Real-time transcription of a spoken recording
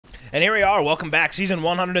And here we are, welcome back, season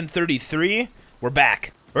 133, we're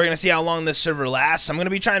back. We're gonna see how long this server lasts. I'm gonna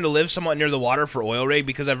be trying to live somewhat near the water for oil rig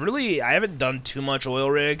because I haven't done too much oil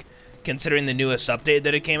rig considering the newest update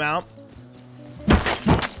that it came out.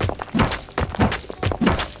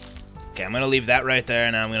 Okay, I'm gonna leave that right there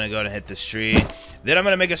and I'm gonna go to hit this tree. Then I'm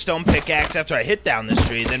gonna make a stone pickaxe after I hit down this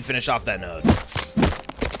tree, then finish off that node.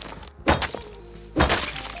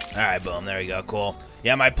 Alright, boom, there we go, cool.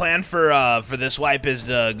 Yeah, my plan for this wipe is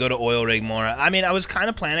to go to oil rig more. I mean, I was kind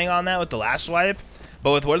of planning on that with the last wipe,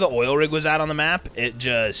 but with where the oil rig was at on the map, it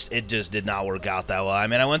just did not work out that well. I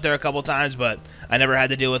mean, I went there a couple times, but I never had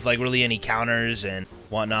to deal with like really any counters and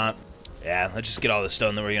whatnot. Yeah, let's just get all the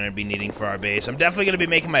stone that we're going to be needing for our base. I'm definitely going to be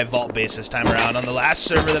making my vault base this time around. On the last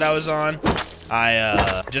server that I was on,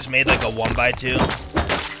 I just made like a 1x2.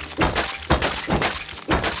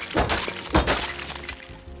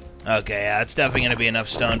 Okay, yeah, it's definitely going to be enough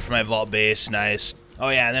stone for my vault base. Nice. Oh,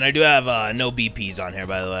 yeah, and then I do have no BPs on here,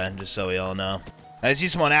 by the way, just so we all know. I see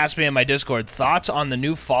someone ask me in my Discord, thoughts on the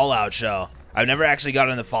new Fallout show. I've never actually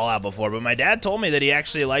gotten into Fallout before, but my dad told me that he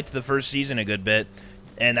actually liked the first season a good bit.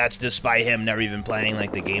 And that's despite him never even playing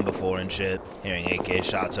like the game before and shit. Hearing AK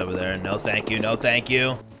shots over there. No thank you, no thank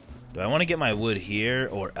you. Do I want to get my wood here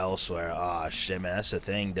or elsewhere? Oh shit, man, that's the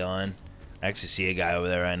thing, Dylan. I actually see a guy over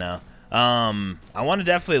there right now. I want to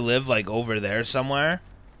definitely live like over there somewhere.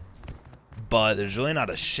 But there's really not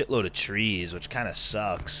a shitload of trees, which kind of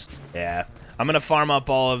sucks. Yeah. I'm going to farm up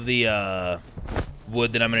all of the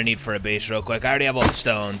wood that I'm going to need for a base real quick. I already have all the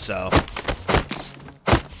stone, so...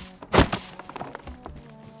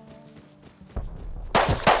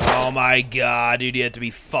 Oh my god, dude, you have to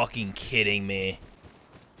be fucking kidding me.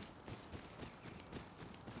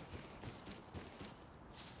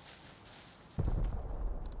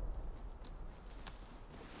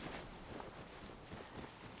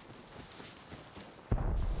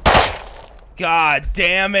 God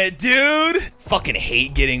damn it, dude. Fucking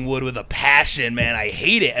hate getting wood with a passion, man. I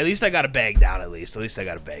hate it. At least I got a bag down, at least. At least I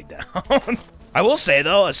got a bag down. I will say,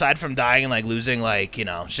 though, aside from dying and, like, losing, like, you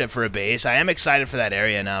know, shit for a base, I am excited for that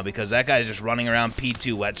area now because that guy's just running around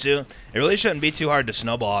P2 wetsuit. It really shouldn't be too hard to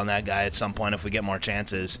snowball on that guy at some point if we get more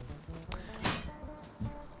chances.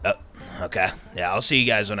 Oh, okay. Yeah, I'll see you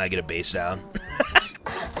guys when I get a base down.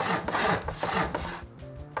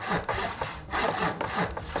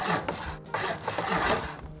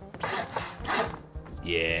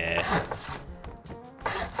 Yeah.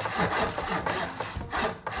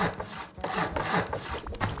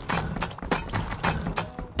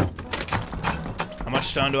 How much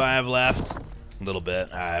stone do I have left? A little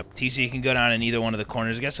bit. Alright. TC can go down in either one of the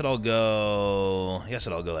corners. I guess it'll go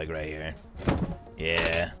like right here.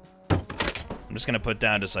 Yeah. I'm just gonna put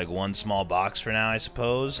down just like one small box for now, I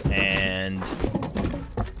suppose, and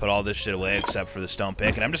put all this shit away except for the stone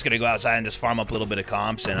pick. And I'm just gonna go outside and just farm up a little bit of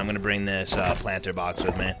comps, and I'm gonna bring this planter box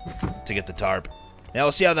with me to get the tarp. Yeah,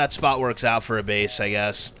 we'll see how that spot works out for a base, I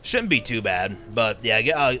guess. Shouldn't be too bad, but yeah,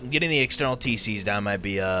 getting the external TCs down might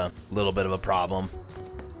be a little bit of a problem.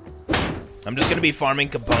 I'm just gonna be farming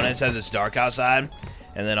components as it's dark outside,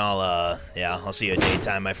 and then I'll see you at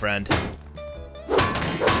daytime, my friend.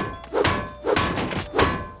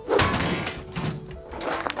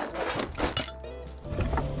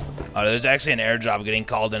 Oh, there's actually an airdrop getting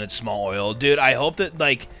called in at Small Oil. Dude, I hope that,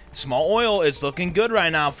 like, Small Oil is looking good right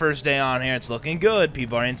now. First day on here, it's looking good.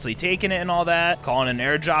 People are instantly taking it and all that, calling in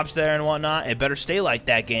airdrops there and whatnot. It better stay like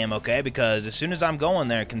that game, okay? Because as soon as I'm going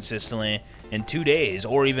there consistently in 2 days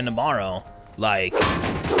or even tomorrow, like,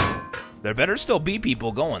 there better still be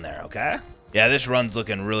people going there, okay? Yeah, this run's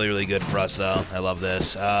looking really, really good for us, though. I love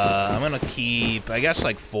this. I'm going to keep, I guess,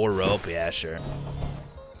 like 4 rope. Yeah, sure.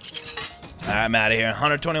 Alright, I'm out of here.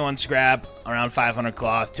 121 scrap, around 500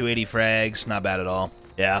 cloth, 280 frags. Not bad at all.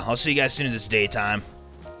 Yeah, I'll see you guys as soon as it's daytime.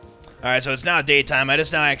 Alright, so it's now daytime. I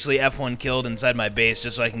just now actually F1 killed inside my base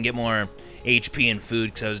just so I can get more HP and food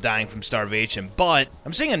because I was dying from starvation. But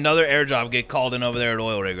I'm seeing another airdrop get called in over there at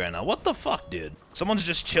Oil Rig right now. What the fuck, dude? Someone's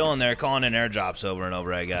just chilling there calling in airdrops over and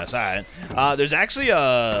over, I guess. Alright. There's actually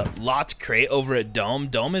a lot crate over at Dome.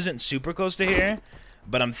 Dome isn't super close to here,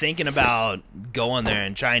 but I'm thinking about going there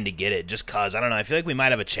and trying to get it just cause. I don't know. I feel like we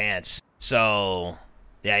might have a chance. So,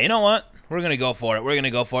 yeah, you know what? We're going to go for it. We're going to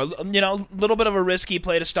go for it. You know, a little bit of a risky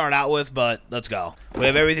play to start out with, but let's go. We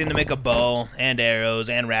have everything to make a bow and arrows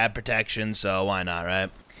and rad protection, so why not, right?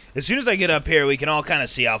 As soon as I get up here, we can all kind of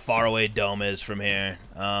see how far away Dome is from here.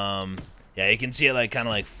 Yeah, you can see it like kind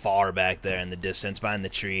of like far back there in the distance behind the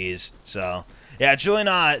trees. So, yeah, it's really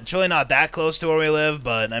not that close to where we live,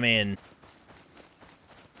 but I mean...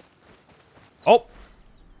 Oh!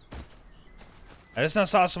 I just now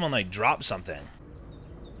saw someone like drop something.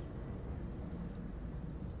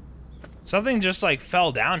 Something just like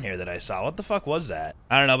fell down here that I saw. What the fuck was that?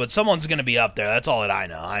 I don't know, but someone's gonna be up there. That's all that I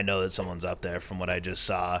know. I know that someone's up there from what I just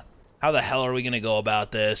saw. How the hell are we gonna go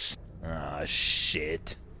about this? Ah,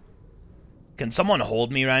 shit. Can someone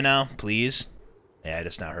hold me right now, please? Yeah, I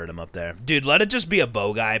just now heard him up there. Dude, let it just be a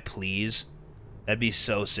bow guy, please. That'd be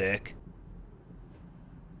so sick.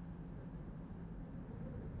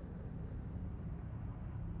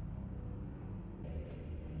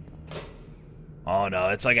 Oh no,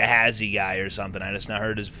 it's like a Hazzy guy or something. I just now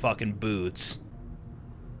heard his fucking boots.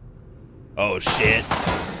 Oh shit.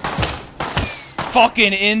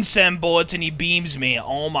 Fucking incense bullets and he beams me.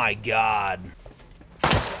 Oh my god.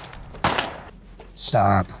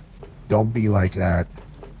 Stop. Don't be like that.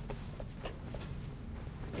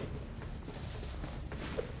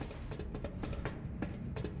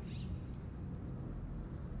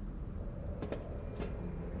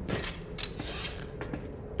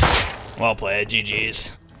 Well played,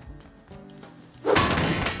 GG's.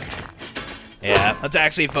 Yeah, let's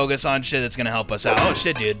actually focus on shit that's gonna help us out. Oh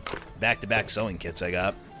shit, dude. Back-to-back sewing kits I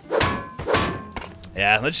got.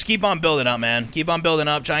 Yeah, let's just keep on building up, man. Keep on building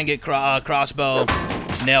up, try and get crossbow,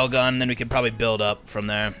 nail gun, then we can probably build up from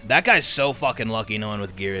there. That guy's so fucking lucky no one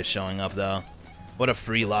with gear is showing up, though. What a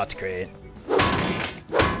free lot to create.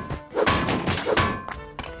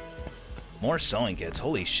 More sewing kits.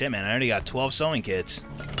 Holy shit, man. I already got 12 sewing kits.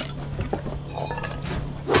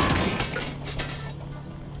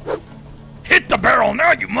 Hit the barrel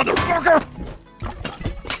now, you motherfucker!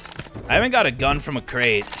 I haven't got a gun from a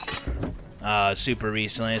crate super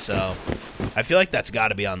recently, so I feel like that's got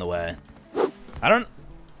to be on the way. I don't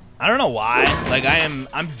know why. Like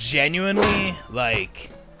I'm genuinely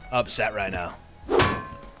like upset right now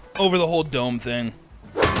over the whole dome thing.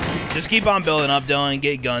 Just keep on building up, Dylan.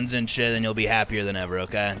 Get guns and shit, and you'll be happier than ever.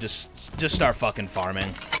 Okay? Just start fucking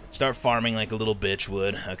farming. Start farming like a little bitch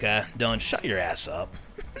would. Okay? Dylan, shut your ass up.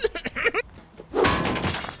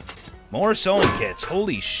 More sewing kits.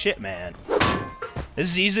 Holy shit, man. This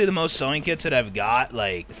is easily the most sewing kits that I've got,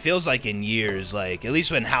 like, it feels like in years, like, at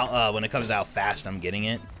least when it comes out fast, I'm getting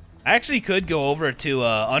it. I actually could go over to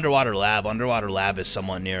Underwater Lab. Underwater Lab is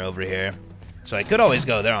somewhat near over here. So I could always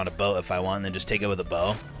go there on a boat if I want and then just take it with a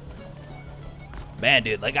bow. Man,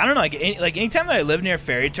 dude, like, I don't know, like anytime that I live near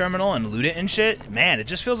Ferry Terminal and loot it and shit, man, it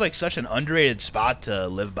just feels like such an underrated spot to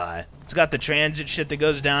live by. It's got the transit shit that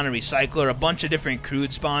goes down, a recycler, a bunch of different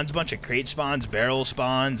crude spawns, a bunch of crate spawns, barrel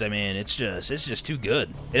spawns. I mean, it's just too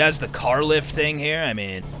good. It has the car lift thing here. I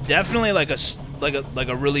mean, definitely like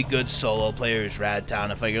a really good solo player's rad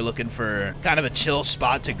town. If like you're looking for kind of a chill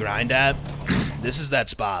spot to grind at, this is that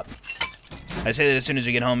spot. I say that as soon as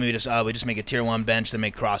we get home, we just make a tier 1 bench, then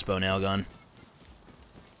make crossbow nail gun.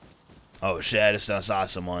 Oh shit, I just saw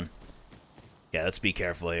someone. Yeah, let's be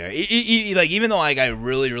careful here. Like, even though like I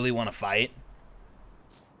really want to fight,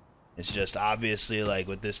 it's just obviously like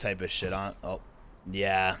with this type of shit on. Oh,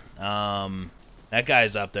 yeah. That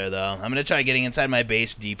guy's up there though. I'm gonna try getting inside my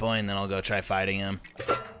base depot and then I'll go try fighting him.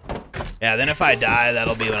 Yeah, then if I die,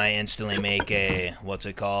 that'll be when I instantly make a what's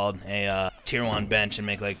it called? A tier 1 bench and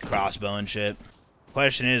make like crossbow and shit.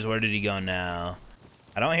 Question is, where did he go now?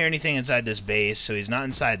 I don't hear anything inside this base, so he's not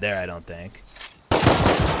inside there, I don't think.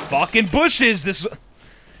 Fucking bushes! This...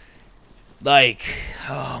 Like,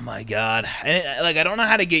 oh my god. And like, I don't know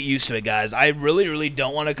how to get used to it, guys. I really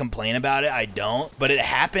don't want to complain about it. I don't. But it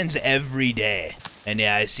happens every day. And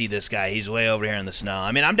yeah, I see this guy. He's way over here in the snow.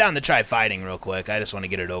 I mean, I'm down to try fighting real quick. I just want to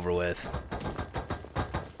get it over with.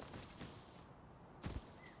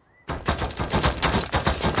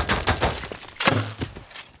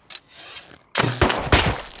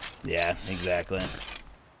 Yeah, exactly.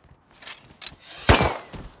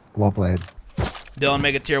 Well played. Dylan,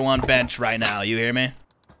 make a tier 1 bench right now. You hear me?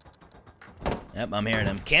 Yep, I'm hearing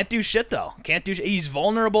him. Can't do shit, though. Can't do shit. He's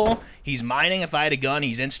vulnerable. He's mining. If I had a gun,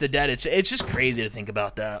 he's insta-dead. It's just crazy to think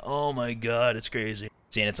about that. Oh, my God. It's crazy.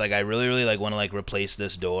 See, and it's like I really like, want to, like, replace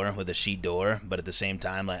this door with a sheet door. But at the same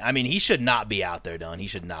time, like, I mean, he should not be out there, Dylan. He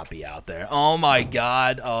should not be out there. Oh, my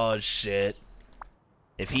God. Oh, shit.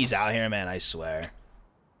 If he's out here, man, I swear.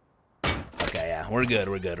 Okay, yeah, we're good.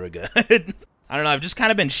 I don't know, I've just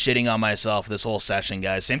kind of been shitting on myself this whole session,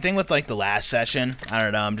 guys. Same thing with like the last session. I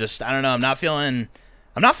don't know, I'm not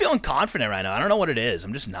feeling confident right now. I don't know what it is.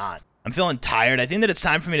 I'm just not. I'm feeling tired. I think that it's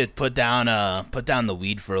time for me to put down the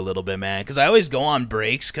weed for a little bit, man, cuz I always go on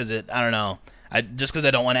breaks cuz I don't know. Just cuz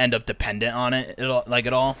I don't want to end up dependent on it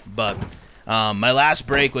at all. But my last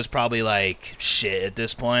break was probably like shit at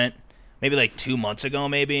this point. Maybe like 2 months ago,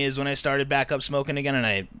 maybe, is when I started back up smoking again, and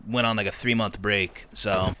I went on like a 3-month break.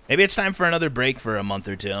 So maybe it's time for another break for a month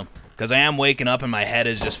or two, because I am waking up and my head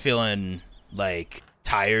is just feeling like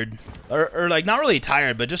tired. Or like, not really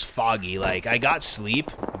tired, but just foggy. Like, I got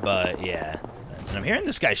sleep, but yeah. And I'm hearing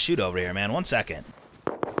this guy shoot over here, man. 1 second.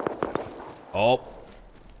 Oh.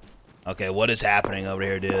 Okay, what is happening over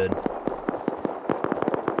here, dude?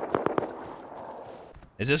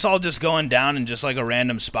 Is this all just going down in just like a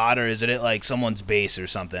random spot, or is it at like someone's base or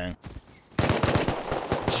something?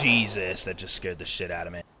 Jesus, that just scared the shit out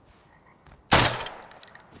of me.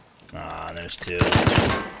 Ah, and there's two.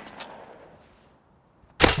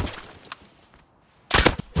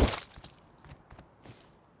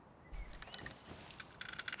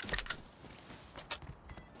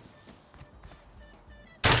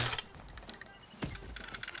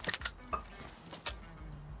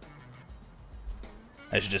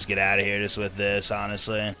 I should just get out of here just with this,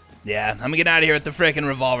 honestly. Yeah, I'm gonna get out of here with the frickin'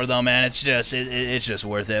 revolver, though, man. It's just, it's just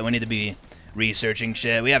worth it. We need to be researching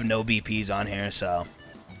shit. We have no BPs on here, so.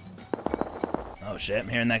 Oh, shit. I'm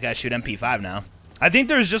hearing that guy shoot MP5 now. I think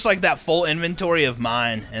there's just, like, that full inventory of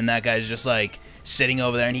mine, and that guy's just, like, sitting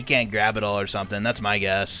over there, and he can't grab it all or something. That's my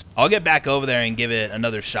guess. I'll get back over there and give it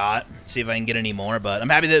another shot, see if I can get any more, but I'm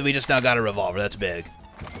happy that we just now got a revolver. That's big.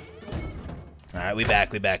 All right, we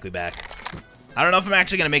back. I don't know if I'm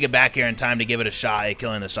actually going to make it back here in time to give it a shot at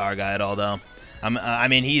killing the SAR guy at all, though. I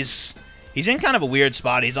mean, he's in kind of a weird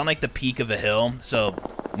spot. He's on, like, the peak of a hill, so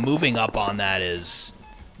moving up on that is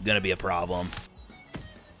going to be a problem.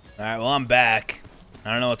 All right, well, I'm back.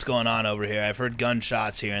 I don't know what's going on over here. I've heard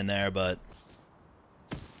gunshots here and there, but...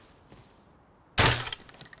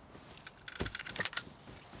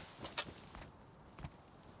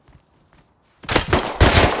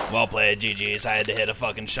 Well played, GG's. I had to hit a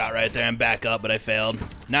fucking shot right there and back up, but I failed.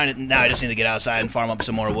 Now I just need to get outside and farm up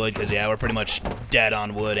some more wood, because, yeah, we're pretty much dead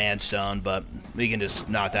on wood and stone, but we can just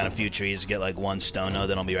knock down a few trees, get, like, 1 stone,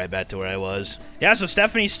 then I'll be right back to where I was. Yeah, so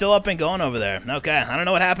Stephanie's still up and going over there. Okay, I don't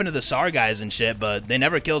know what happened to the SAR guys and shit, but they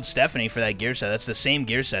never killed Stephanie for that gear set. That's the same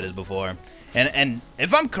gear set as before. And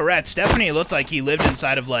if I'm correct, Stephanie looked like he lived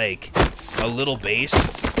inside of, like, a little base.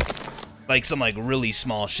 Like some like really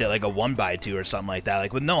small shit, like a 1x2 or something like that,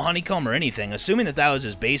 like with no honeycomb or anything, assuming that that was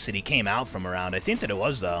his base that he came out from around. I think that it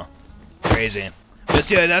was, though. Crazy. But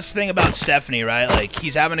yeah, that's the thing about Stephanie, right? Like,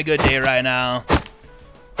 he's having a good day right now.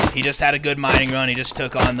 He just had a good mining run. He just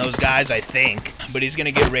took on those guys, I think. But he's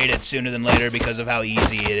gonna get raided sooner than later because of how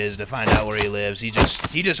easy it is to find out where he lives. He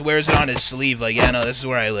just wears it on his sleeve, like, yeah, no, this is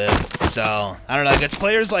where I live. So, I don't know, like, it's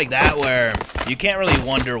players like that where you can't really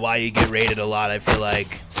wonder why you get raided a lot, I feel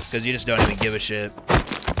like. Because you just don't even give a shit.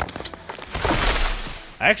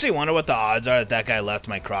 I actually wonder what the odds are that that guy left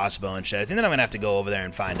my crossbow and shit. I think that I'm gonna have to go over there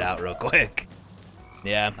and find out real quick.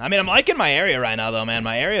 Yeah, I mean, I'm liking my area right now, though, man.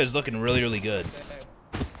 My area is looking really, really good.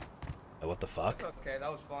 What the fuck? That's okay,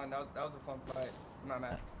 that was fun. That was a fun fight. I'm not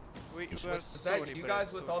mad. Was that you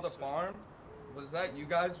guys with all the farm? Was that you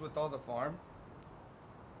guys with all the farm?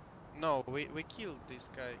 No, we killed this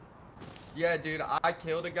guy. Yeah, dude, I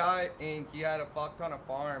killed a guy and he had a fuck ton of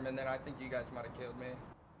farm, and then I think you guys might have killed me.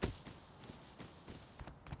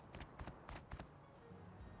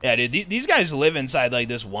 Yeah, dude, these guys live inside like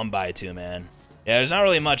this 1x2, man. Yeah, there's not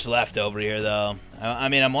really much left over here, though. I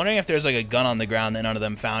mean, I'm wondering if there's, like, a gun on the ground that none of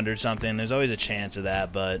them found or something. There's always a chance of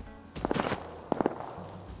that, but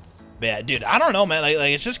yeah, dude, I don't know, man. Like,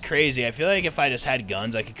 it's just crazy. I feel like if I just had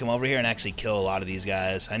guns, I could come over here and actually kill a lot of these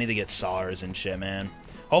guys. I need to get SARs and shit, man.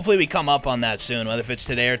 Hopefully we come up on that soon, whether if it's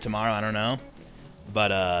today or tomorrow, I don't know. But,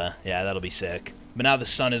 yeah, that'll be sick. But now the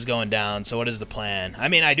sun is going down, so what is the plan? I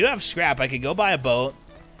mean, I do have scrap. I could go buy a boat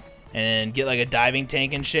and get like a diving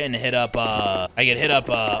tank and shit and hit up, I could hit up,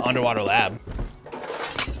 underwater lab.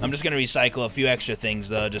 I'm just gonna recycle a few extra things,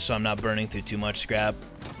 though, just so I'm not burning through too much scrap.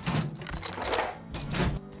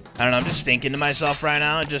 I don't know, I'm just thinking to myself right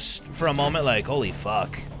now, just for a moment, like, holy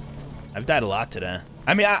fuck. I've died a lot today.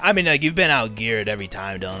 I mean, like, you've been out geared every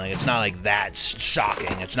time, Dylan. Like, it's not like that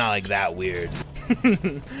shocking. It's not like that weird.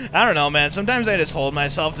 I don't know, man. Sometimes I just hold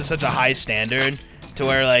myself to such a high standard to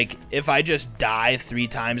where, like, if I just die 3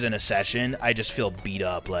 times in a session, I just feel beat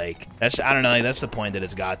up. Like, I don't know, like, that's the point that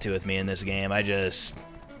it's got to with me in this game.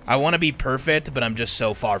 I want to be perfect, but I'm just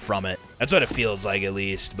so far from it. That's what it feels like, at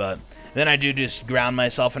least. But then I do just ground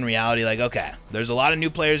myself in reality, like, okay, there's a lot of new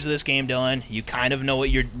players to this game, Dylan. You kind of know what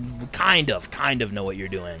you're, kind of know what you're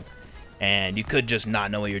doing. And you could just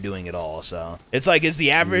not know what you're doing at all, so. It's like, is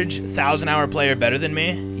the average 1,000-hour player better than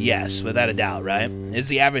me? Yes, without a doubt, right? Is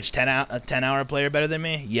the average 10-hour player better than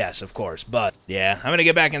me? Yes, of course, but, yeah. I'm gonna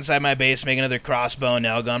get back inside my base, make another crossbow and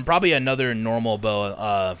nail gun, probably another normal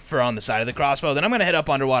bow for on the side of the crossbow. Then I'm gonna hit up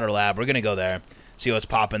Underwater Lab. We're gonna go there. See what's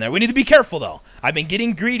popping there. We need to be careful, though. I've been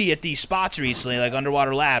getting greedy at these spots recently, like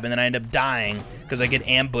Underwater Lab, and then I end up dying because I get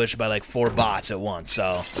ambushed by like 4 bots at once.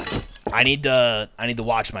 So I need to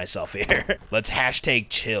watch myself here. Let's hashtag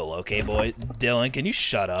chill, okay, boy? Dylan, can you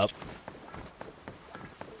shut up?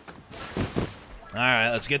 All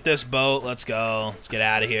right, let's get this boat. Let's go. Let's get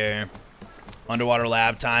out of here. Underwater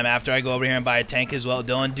Lab time. After I go over here and buy a tank as well.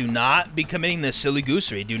 Dylan, do not be committing this silly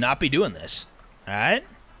goosery. Do not be doing this. All right?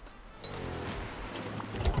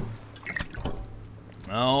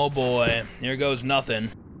 Oh, boy. Here goes nothing.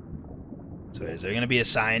 So is there going to be a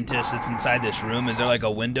scientist that's inside this room? Is there like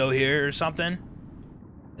a window here or something?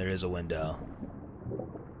 There is a window.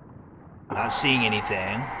 Not seeing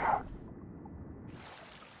anything.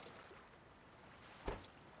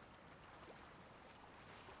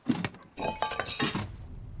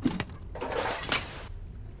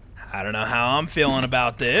 I don't know how I'm feeling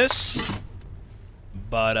about this,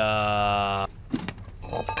 but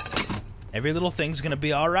every little thing's gonna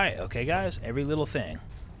be all right, okay, guys? Every little thing.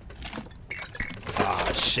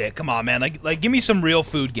 Oh shit! Come on, man. Like, give me some real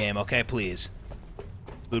food game, okay, please.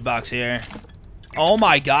 Food box here. Oh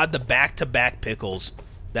my God, the back-to-back pickles.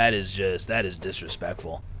 That is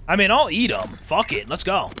disrespectful. I mean, I'll eat them. Fuck it, let's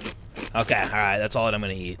go. Okay, all right, that's all that I'm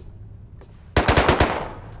gonna eat.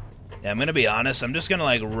 Yeah, I'm gonna be honest. I'm just gonna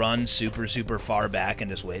like run super far back and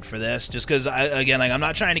just wait for this. Just because, again, like I'm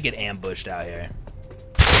not trying to get ambushed out here.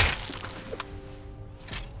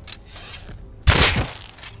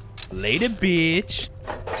 Later, bitch.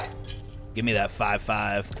 Give me that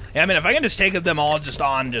 5-5. Yeah, I mean, if I can just take them all just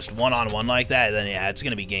one-on-one like that, then yeah, it's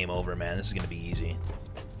gonna be game over, man. This is gonna be easy.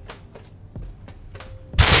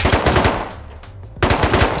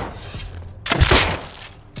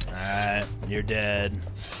 All right, you're dead.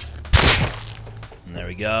 And there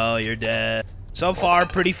we go, you're dead. So far,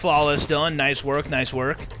 pretty flawless, Dylan. Nice work, nice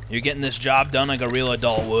work. You're getting this job done like a real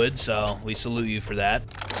adult would, so we salute you for that.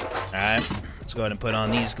 All right, let's go ahead and put on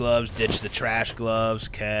these gloves, ditch the trash gloves,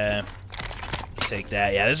 okay. Take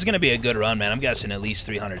that. Yeah, this is going to be a good run, man. I'm guessing at least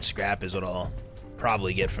 300 scrap is what I'll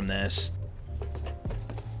probably get from this.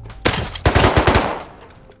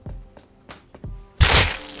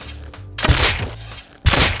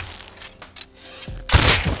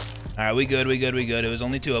 All right, we good. It was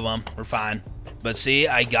only 2 of them. We're fine. But see,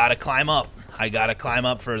 I gotta climb up. I gotta climb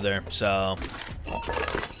up further. So,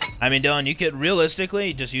 I mean, Dylan, you could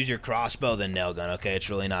realistically just use your crossbow than nail gun. Okay, it's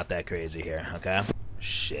really not that crazy here. Okay.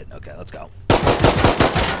 Shit. Okay, let's go.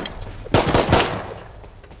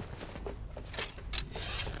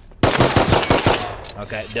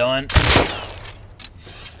 Okay, Dylan.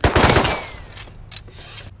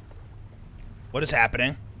 What is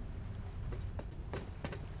happening?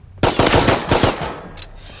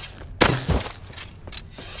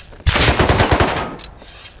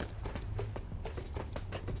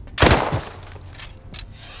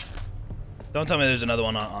 Don't tell me there's another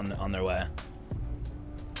one on their way.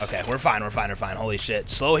 Okay, we're fine. Holy shit.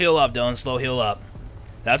 Slow heal up, Dylan. Slow heal up.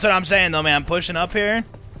 That's what I'm saying, though, man. Pushing up here,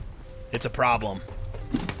 it's a problem.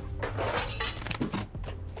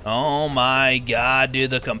 Oh, my God,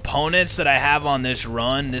 dude. The components that I have on this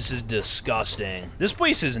run, this is disgusting. This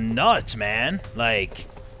place is nuts, man. Like,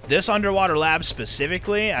 this underwater lab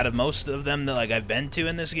specifically, out of most of them that, like, I've been to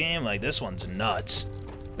in this game, like, this one's nuts.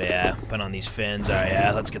 But yeah, put on these fins. All right,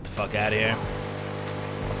 yeah, let's get the fuck out of here.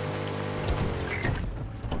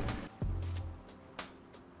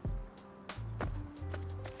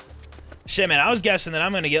 Shit, man, I was guessing that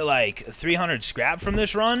I'm going to get like 300 scrap from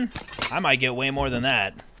this run. I might get way more than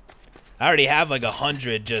that. I already have like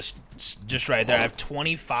 100 just right there. I have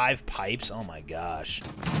 25 pipes. Oh my gosh.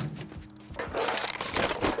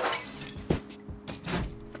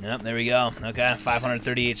 Yep, there we go. Okay,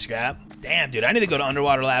 538 scrap. Damn, dude, I need to go to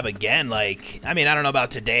Underwater Lab again. Like, I mean, I don't know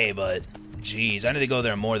about today, but geez, I need to go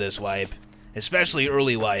there more this wipe. Especially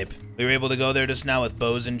early wipe. We were able to go there just now with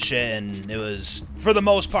bows and shit, and it was, for the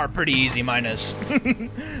most part, pretty easy, minus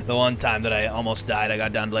the one time that I almost died. I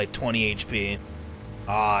got down to like 20 HP.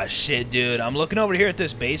 Aw, shit, dude. I'm looking over here at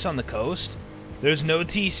this base on the coast. There's no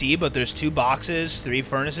TC, but there's 2 boxes, 3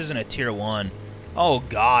 furnaces, and a tier 1. Oh,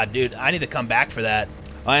 God, dude. I need to come back for that.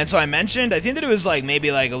 And so I mentioned, I think that it was like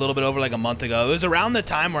maybe like a little bit over like a month ago. It was around the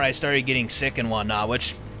time where I started getting sick and whatnot,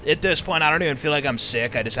 which at this point I don't even feel like I'm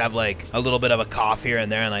sick. I just have like a little bit of a cough here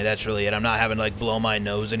and there, and like that's really it. I'm not having to like blow my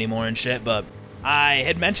nose anymore and shit. But I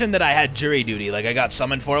had mentioned that I had jury duty, like I got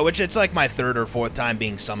summoned for it, which it's like my 3rd or 4th time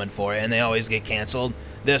being summoned for it, and they always get canceled.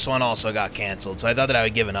 This one also got canceled, so I thought that I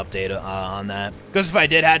would give an update on that. Because if I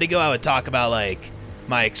had to go, I would talk about like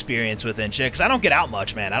my experience within shit, because I don't get out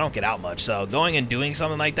much, man. I don't get out much, so going and doing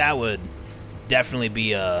something like that would definitely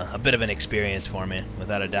be a bit of an experience for me,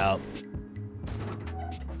 without a doubt.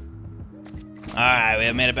 Alright, we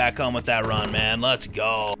have made it back home with that run, man. Let's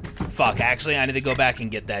go. Fuck, actually, I need to go back and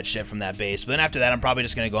get that shit from that base. But then after that, I'm probably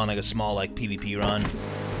just gonna go on like a small, like, PvP run.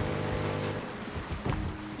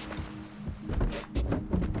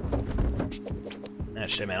 Ah,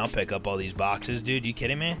 shit, man, I'll pick up all these boxes, dude. You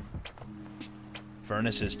kidding me?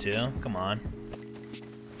 Furnaces, too? Come on.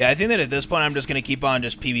 Yeah, I think that at this point, I'm just gonna keep on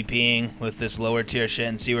just PvPing with this lower tier shit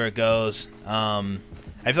and see where it goes.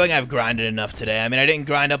 I feel like I've grinded enough today. I mean, I didn't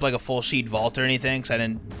grind up like a full sheet vault or anything, because I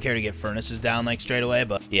didn't care to get furnaces down like straight away.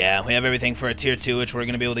 But yeah, we have everything for a tier 2, which we're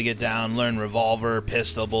going to be able to get down, learn revolver,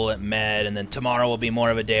 pistol, bullet, med, and then tomorrow will be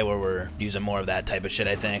more of a day where we're using more of that type of shit,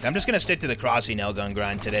 I think. I'm just going to stick to the crossy nail gun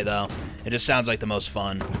grind today, though. It just sounds like the most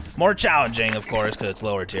fun. More challenging, of course, because it's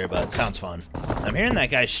lower tier, but it sounds fun. I'm hearing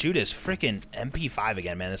that guy shoot his freaking MP5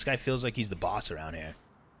 again, man. This guy feels like he's the boss around here.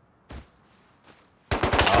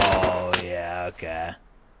 Oh, yeah, okay.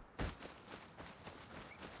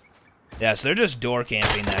 Yeah, so they're just door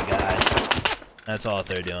camping that guy. That's all that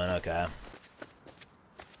they're doing, okay.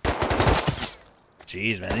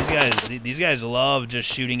 Jeez, man, these guys love just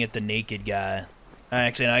shooting at the naked guy.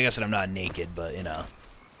 Actually, no, I guess I'm not naked, but, you know.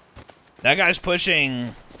 That guy's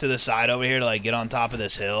pushing to the side over here to, like, get on top of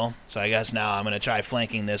this hill. So I guess now I'm going to try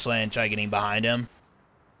flanking this way and try getting behind him.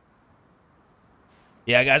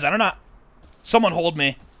 Yeah, guys, I don't know. Someone hold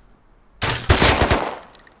me.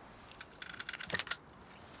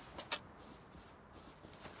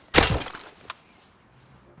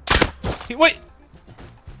 Wait!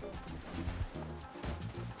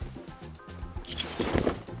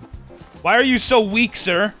 Why are you so weak,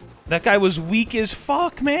 sir? That guy was weak as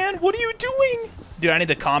fuck, man. What are you doing? Dude, I need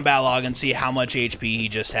the combat log and see how much HP he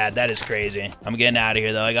just had. That is crazy. I'm getting out of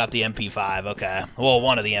here, though. I got the MP5. Okay. Well,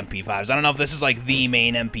 one of the MP5s. I don't know if this is, like, the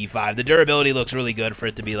main MP5. The durability looks really good for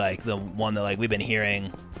it to be, like, the one that, like, we've been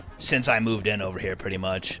hearing since I moved in over here, pretty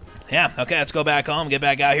much. Yeah, okay, let's go back home, get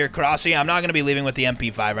back out here, crossing. I'm not going to be leaving with the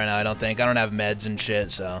MP5 right now, I don't think. I don't have meds and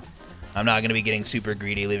shit, so I'm not going to be getting super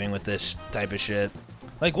greedy leaving with this type of shit.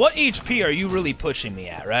 Like, what HP are you really pushing me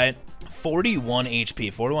at, right? 41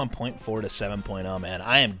 HP, 41.4 to 7.0, man.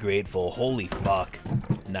 I am grateful. Holy fuck.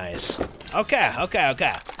 Nice. Okay.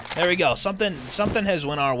 There we go. Something has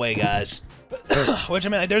went our way, guys. Which, I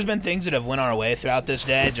mean, like, there's been things that have went our way throughout this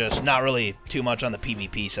day, just not really too much on the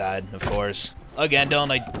PvP side, of course. Again, don't,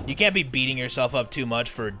 like, you can't be beating yourself up too much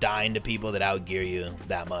for dying to people that outgear you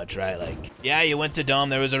that much, right? Like, yeah, you went to Dome,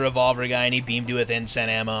 there was a revolver guy, and he beamed you with incense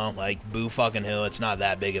ammo. Like, boo fucking who, it's not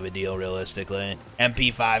that big of a deal, realistically.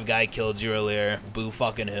 MP5 guy killed you earlier, boo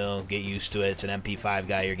fucking who, get used to it, it's an MP5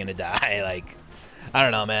 guy, you're gonna die, like, I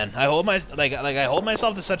don't know, man. I hold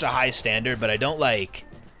myself to such a high standard, but I don't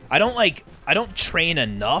train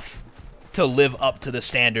enough to live up to the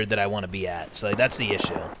standard that I want to be at, so, like, that's the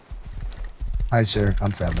issue. Hi, sir.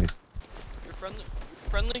 I'm friendly. You're friendly?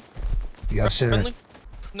 Friendly? Yes, sir. Friendly?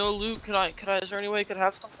 No loot? Is there any way I could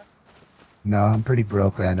have something? No, I'm pretty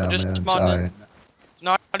broke right now, Just man. spawn Sorry. in. It's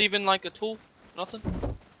not even like a tool? Nothing?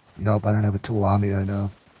 Nope, I don't have a tool on me right now.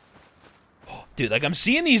 Dude, like, I'm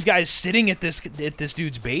seeing these guys sitting at this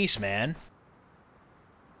dude's base, man.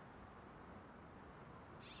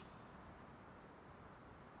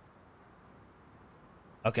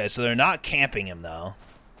 Okay, so they're not camping him, though.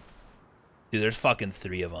 Dude, there's fucking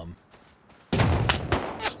 3 of them.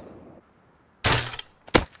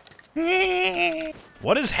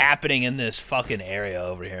 What is happening in this fucking area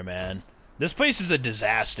over here, man? This place is a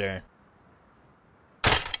disaster.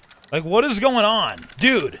 Like, what is going on?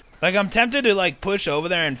 Dude, like, I'm tempted to, like, push over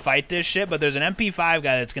there and fight this shit, but there's an MP5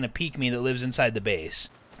 guy that's gonna peek me that lives inside the base.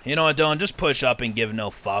 You know what, Dylan? Just push up and give no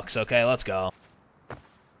fucks, okay? Let's go.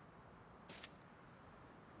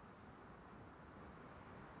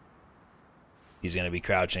 He's going to be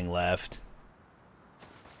crouching left.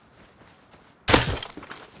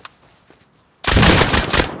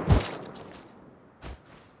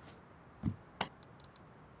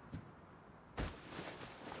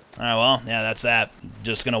 Alright, well, yeah, that's that.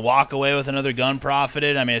 Just gonna walk away with another gun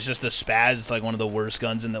profited. I mean, it's just a Spaz. It's like one of the worst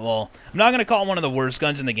guns in the... Well, I'm not gonna call it one of the worst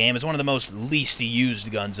guns in the game. It's one of the most least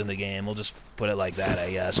used guns in the game. We'll just put it like that, I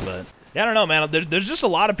guess. But, yeah, I don't know, man. There's just a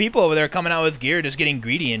lot of people over there coming out with gear just getting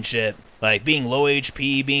greedy and shit. Like, being low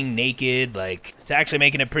HP, being naked, like, it's actually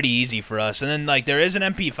making it pretty easy for us. And then, like, there is an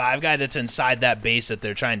MP5 guy that's inside that base that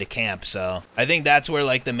they're trying to camp, so I think that's where,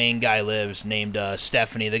 like, the main guy lives, named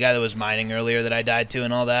Stephanie, the guy that was mining earlier that I died to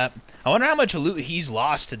and all that. I wonder how much loot he's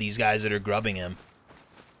lost to these guys that are grubbing him.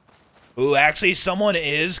 Ooh, actually, someone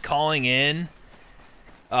is calling in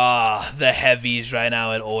the heavies right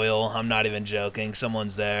now at oil. I'm not even joking.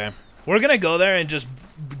 Someone's there. We're gonna go there and just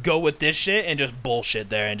go with this shit and just bullshit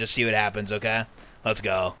there and just see what happens, okay? Let's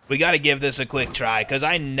go. We gotta give this a quick try, because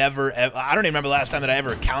I don't even remember the last time that I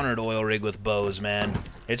ever countered oil rig with bows, man.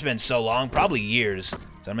 It's been so long, probably years. So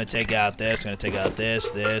I'm gonna take out this, I'm gonna take out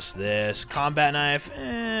this. Combat knife,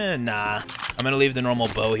 nah. I'm gonna leave the normal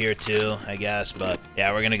bow here too, I guess, but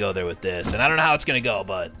yeah, we're gonna go there with this. And I don't know how it's gonna go,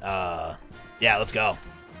 but yeah, let's go.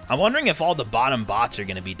 I'm wondering if all the bottom bots are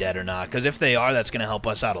gonna be dead or not, because if they are, that's gonna help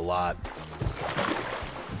us out a lot.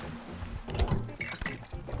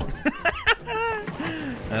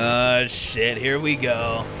 Shit, here we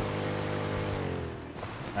go.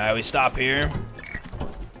 Alright, we stop here.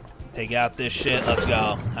 Take out this shit, let's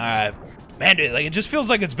go. Alright. Man, dude, like, it just feels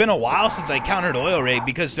like it's been a while since I countered oil rig,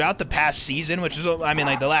 because throughout the past season, which is, I mean,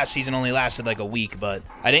 like, the last season only lasted, like, a week, but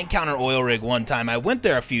I didn't counter oil rig one time. I went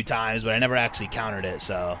there a few times, but I never actually countered it,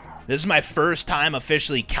 so this is my first time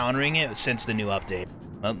officially countering it since the new update.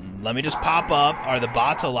 Let me just pop up. Are the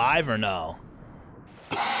bots alive or no?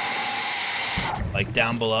 Like,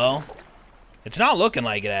 down below? It's not looking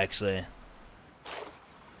like it, actually.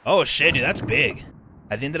 Oh, shit, dude, that's big.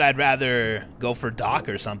 I think that I'd rather go for dock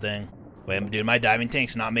or something. Wait, dude, my diving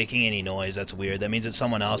tank's not making any noise. That's weird. That means that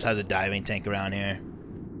someone else has a diving tank around here.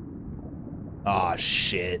 Aw,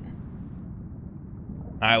 shit.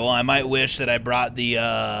 Alright, well, I might wish that I brought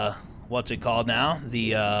the, what's it called now?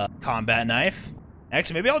 The, combat knife.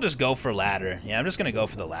 Actually, maybe I'll just go for ladder. Yeah, I'm just gonna go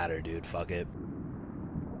for the ladder, dude. Fuck it.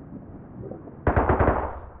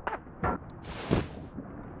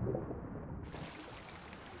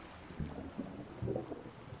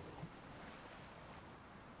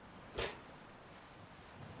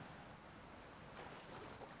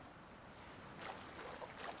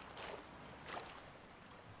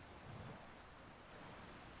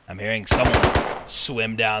 I'm hearing someone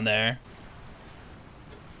swim down there.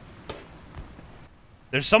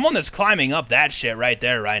 There's someone that's climbing up that shit right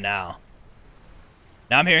there right now.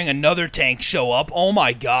 Now I'm hearing another tank show up. Oh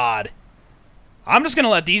my god. I'm just gonna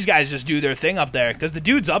let these guys just do their thing up there, because the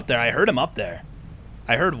dude's up there. I heard him up there.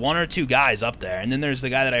 I heard one or two guys up there. And then there's the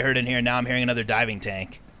guy that I heard in here. Now I'm hearing another diving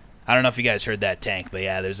tank. I don't know if you guys heard that tank, but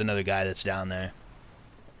yeah, there's another guy that's down there.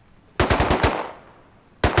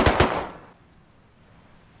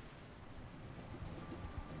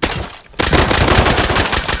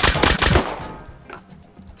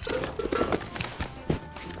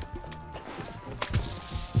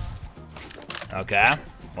 Okay,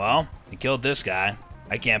 well, he killed this guy.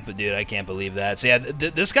 I can't believe that. So yeah,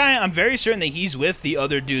 this guy, I'm very certain that he's with the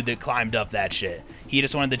other dude that climbed up that shit. He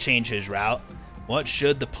just wanted to change his route. What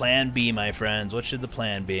should the plan be, my friends? What should the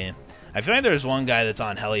plan be? I feel like there's one guy that's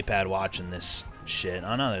on helipad watching this shit.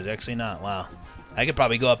 Oh no, there's actually not. Wow. I could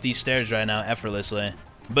probably go up these stairs right now effortlessly.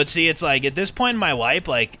 But see, it's like, at this point in my wipe,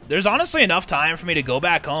 like, there's honestly enough time for me to go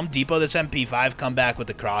back home, depot this MP5, come back with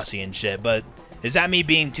the crossy and shit, but is that me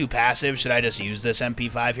being too passive? Should I just use this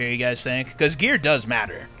MP5 here, you guys think? Because gear does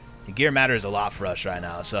matter. Gear matters a lot for us right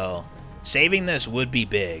now, so saving this would be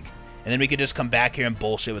big. And then we could just come back here and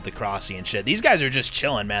bullshit with the crossy and shit. These guys are just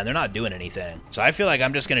chilling, man. They're not doing anything. So I feel like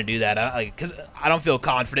I'm just going to do that. Because I don't feel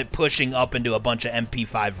confident pushing up into a bunch of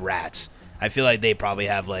MP5 rats. I feel like they probably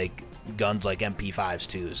have, like, guns like MP5s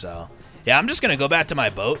too, so yeah, I'm just gonna go back to my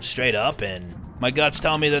boat straight up, and my guts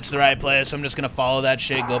tell me that's the right place, so I'm just gonna follow that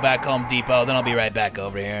shit, go back home depot, then I'll be right back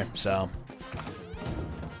over here. So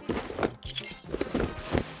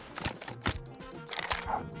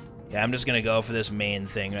yeah, I'm just gonna go for this main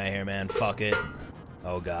thing right here, man. Fuck it.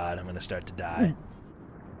 Oh god, I'm gonna start to die.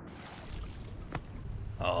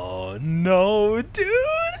 Oh no, dude.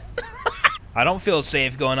 I don't feel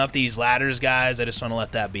safe going up these ladders, guys. I just want to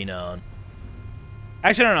let that be known.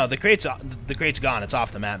 Actually, no, the crate's gone. It's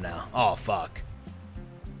off the map now. Oh, fuck.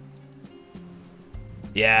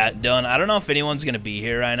 Yeah, Dylan, I don't know if anyone's going to be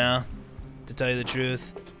here right now, to tell you the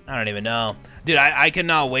truth. I don't even know. Dude, I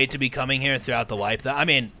cannot wait to be coming here throughout the wipe. I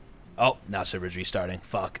mean, oh, now server's restarting.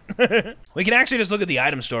 Fuck. We can actually just look at the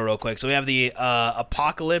item store real quick. So we have the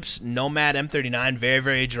Apocalypse Nomad M39, very,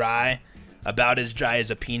 very dry. About as dry as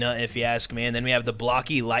a peanut, if you ask me. And then we have the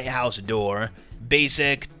blocky lighthouse door.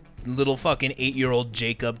 Basic, little fucking 8-year-old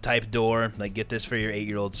Jacob type door. Like, get this for your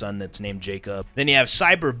 8-year-old son that's named Jacob. Then you have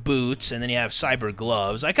cyber boots, and then you have cyber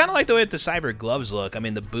gloves. I kind of like the way that the cyber gloves look. I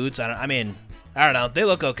mean, the boots, I don't know. They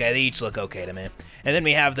look okay. They each look okay to me. And then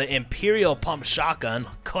we have the Imperial Pump Shotgun.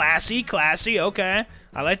 Classy, classy, okay.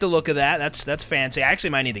 I like the look of that. That's fancy. I actually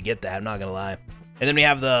might need to get that, I'm not gonna lie. And then we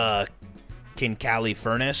have the Kincali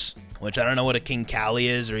Furnace, which I don't know what a King Cali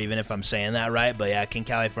is, or even if I'm saying that right, but yeah, King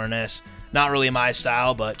Cali Furnace. Not really my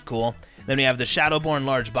style, but cool. Then we have the Shadowborn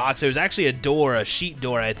large box. There's actually a door, a sheet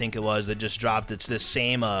door, I think it was, that just dropped. It's this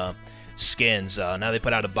same skin, so now they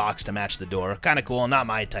put out a box to match the door. Kind of cool. Not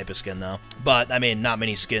my type of skin, though. But, I mean, not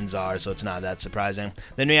many skins are, so it's not that surprising.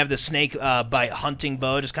 Then we have the snake bite hunting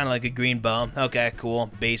bow, just kind of like a green bow. Okay,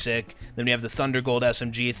 cool. Basic. Then we have the Thundergold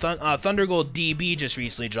SMG. Thundergold DB just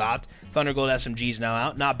recently dropped. Thundergold SMG is now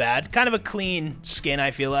out. Not bad. Kind of a clean skin,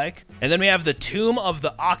 I feel like. And then we have the Tomb of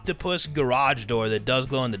the Octopus garage door that does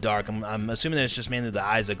glow in the dark. I'm assuming that it's just mainly the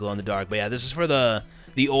eyes that glow in the dark. But yeah, this is for the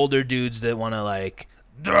older dudes that want to, like,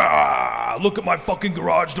 look at my fucking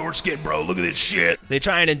garage door skin, bro. Look at this shit. They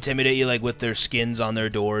try and intimidate you, like, with their skins on their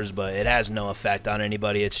doors, but it has no effect on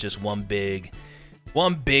anybody. It's just one big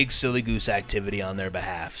silly goose activity on their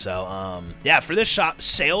behalf. So, yeah, for this shop,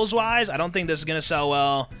 sales-wise, I don't think this is going to sell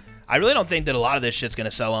well. I really don't think that a lot of this shit's going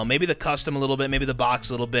to sell well. Maybe the custom a little bit, maybe the box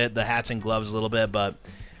a little bit, the hats and gloves a little bit, but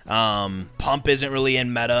pump isn't really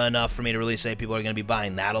in meta enough for me to really say people are going to be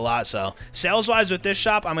buying that a lot. So sales-wise with this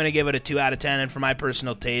shop, I'm going to give it a 2 out of 10, and for my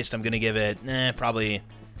personal taste, I'm going to give it probably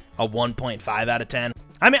a 1.5 out of 10.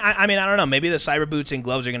 I mean, I don't know. Maybe the cyber boots and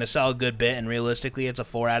gloves are going to sell a good bit, and realistically, it's a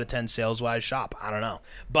 4 out of 10 sales-wise shop. I don't know.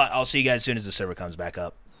 But I'll see you guys as soon as the server comes back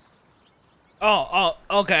up. Oh,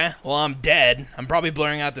 okay. Well, I'm dead. I'm probably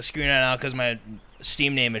blurring out the screen right now because my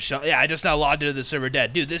Steam name is shut. Yeah, I just now logged into the server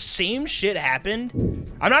dead. Dude, this same shit happened.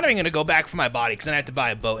 I'm not even going to go back for my body because then I have to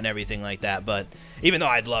buy a boat and everything like that. But even though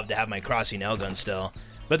I'd love to have my Crossy nail gun still.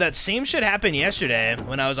 But that same shit happened yesterday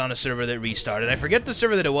when I was on a server that restarted. I forget the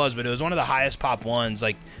server that it was, but it was one of the highest pop ones.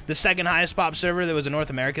 Like, the second highest pop server that was a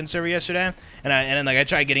North American server yesterday. And then I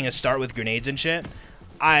tried getting a start with grenades and shit.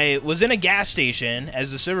 I was in a gas station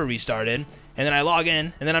as the server restarted. And then I log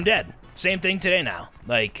in, and then I'm dead. Same thing today now.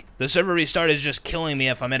 Like, the server restart is just killing me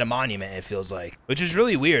if I'm at a monument, it feels like. Which is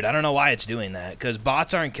really weird. I don't know why it's doing that. Because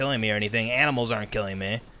bots aren't killing me or anything. Animals aren't killing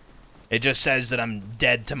me. It just says that I'm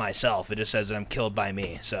dead to myself. It just says that I'm killed by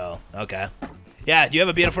me. So, okay. Yeah, you have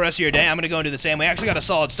a beautiful rest of your day. I'm going to go and do the same. We actually got a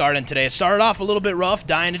solid start in today. It started off a little bit rough,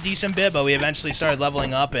 dying a decent bit, but we eventually started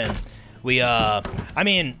leveling up, and we, here,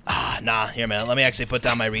 man, let me actually put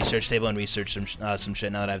down my research table and research some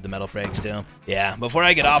shit now that I have the metal frags, too. Yeah, before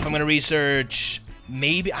I get off, I'm gonna research,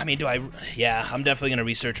 maybe, I'm definitely gonna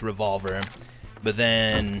research revolver, but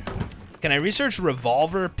then, can I research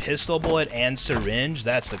revolver, pistol bullet, and syringe?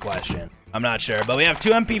 That's the question. I'm not sure, but we have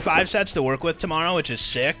 2 MP5 sets to work with tomorrow, which is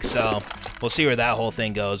sick, so we'll see where that whole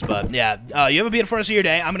thing goes, but yeah, you have a beautiful rest of your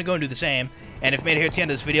day. I'm gonna go and do the same. And if you made it here at the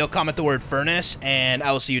end of this video, comment the word furnace, and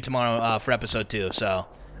I will see you tomorrow for episode 2. So,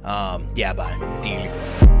 yeah,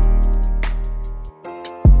 bye.